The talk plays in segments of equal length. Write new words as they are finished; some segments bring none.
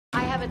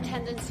have a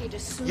tendency to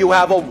smooth. You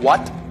have a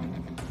what?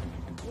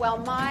 Well,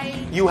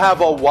 You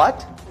have a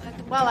what?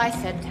 Well, I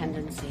said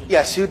tendency.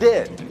 Yes, you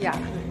did. Yeah.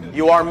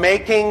 You are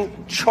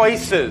making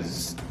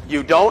choices.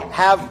 You don't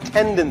have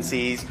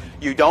tendencies,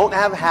 you don't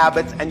have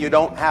habits, and you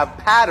don't have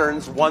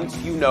patterns once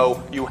you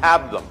know you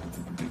have them.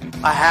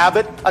 A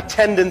habit, a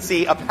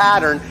tendency, a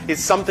pattern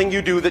is something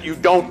you do that you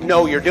don't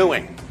know you're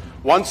doing.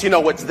 Once you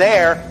know what's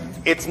there,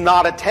 it's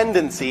not a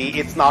tendency,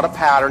 it's not a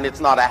pattern, it's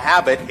not a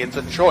habit, it's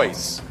a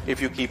choice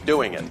if you keep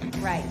doing it.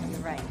 Right, you're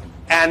right.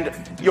 And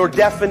your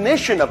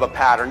definition of a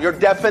pattern, your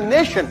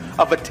definition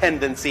of a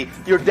tendency,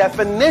 your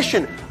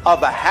definition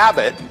of a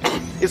habit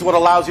is what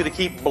allows you to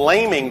keep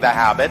blaming the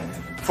habit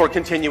for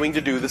continuing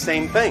to do the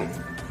same thing.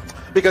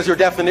 Because your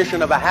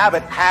definition of a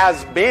habit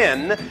has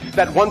been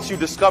that once you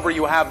discover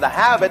you have the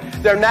habit,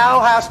 there now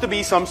has to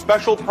be some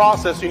special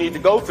process you need to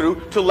go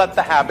through to let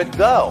the habit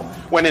go.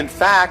 When in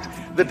fact,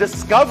 the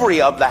discovery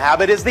of the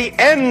habit is the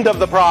end of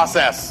the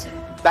process.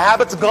 The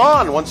habit's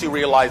gone once you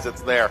realize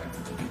it's there.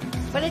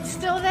 But it's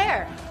still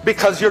there.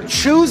 Because you're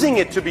choosing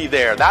it to be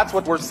there. That's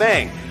what we're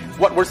saying.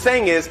 What we're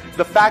saying is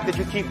the fact that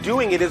you keep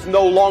doing it is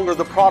no longer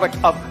the product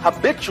of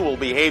habitual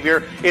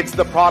behavior. It's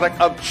the product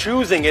of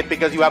choosing it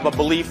because you have a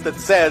belief that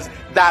says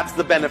that's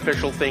the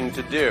beneficial thing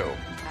to do.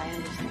 I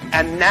understand.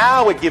 And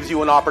now it gives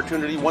you an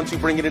opportunity, once you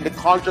bring it into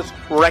conscious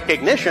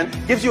recognition,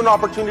 gives you an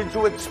opportunity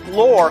to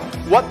explore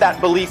what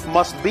that belief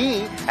must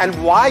be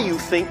and why you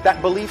think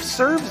that belief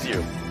serves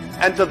you.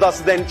 And to thus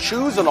then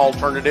choose an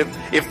alternative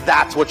if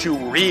that's what you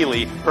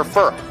really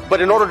prefer. But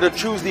in order to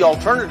choose the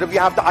alternative, you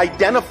have to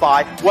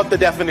identify what the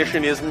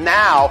definition is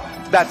now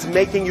that's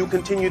making you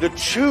continue to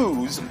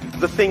choose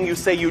the thing you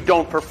say you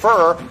don't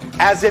prefer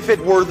as if it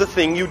were the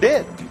thing you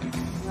did.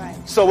 Right.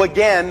 So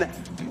again,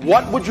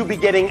 what would you be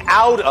getting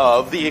out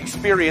of the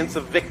experience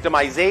of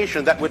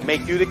victimization that would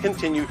make you to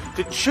continue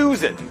to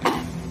choose it?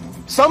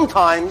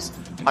 Sometimes,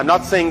 I'm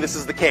not saying this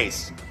is the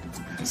case,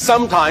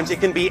 sometimes it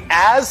can be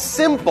as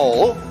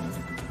simple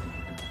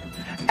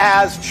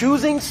as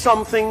choosing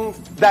something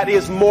that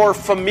is more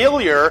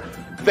familiar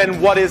than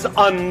what is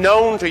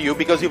unknown to you,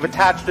 because you've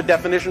attached a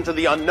definition to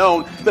the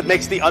unknown that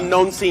makes the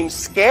unknown seem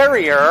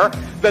scarier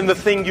than the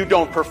thing you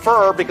don't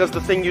prefer, because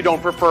the thing you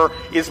don't prefer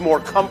is more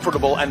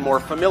comfortable and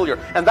more familiar.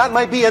 And that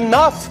might be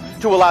enough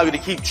to allow you to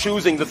keep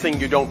choosing the thing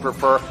you don't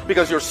prefer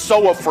because you're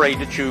so afraid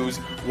to choose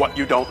what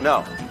you don't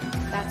know.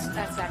 That's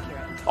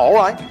accurate. All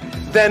right.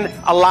 Then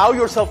allow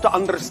yourself to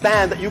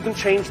understand that you can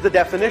change the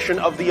definition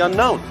of the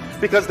unknown.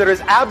 Because there is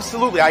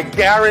absolutely, I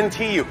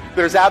guarantee you,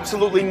 there's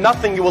absolutely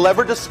nothing you will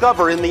ever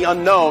discover in the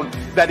unknown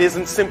that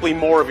isn't simply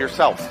more of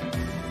yourself.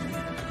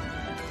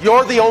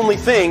 You're the only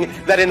thing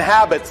that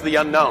inhabits the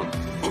unknown.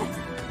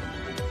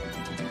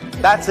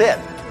 That's it.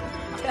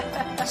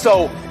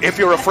 So if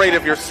you're afraid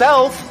of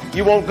yourself,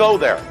 you won't go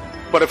there.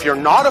 But if you're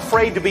not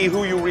afraid to be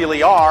who you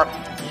really are,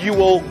 you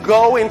will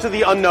go into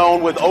the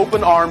unknown with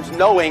open arms,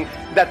 knowing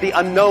that the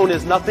unknown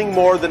is nothing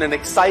more than an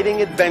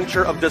exciting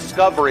adventure of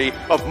discovery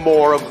of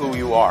more of who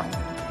you are.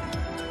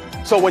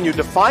 So when you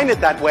define it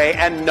that way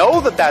and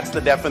know that that's the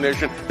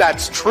definition,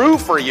 that's true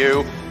for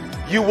you,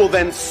 you will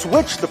then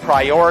switch the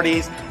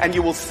priorities and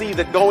you will see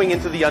that going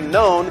into the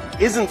unknown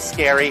isn't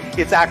scary,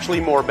 it's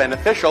actually more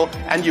beneficial,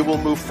 and you will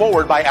move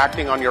forward by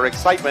acting on your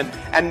excitement,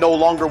 and no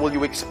longer will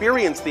you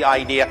experience the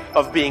idea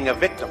of being a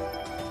victim.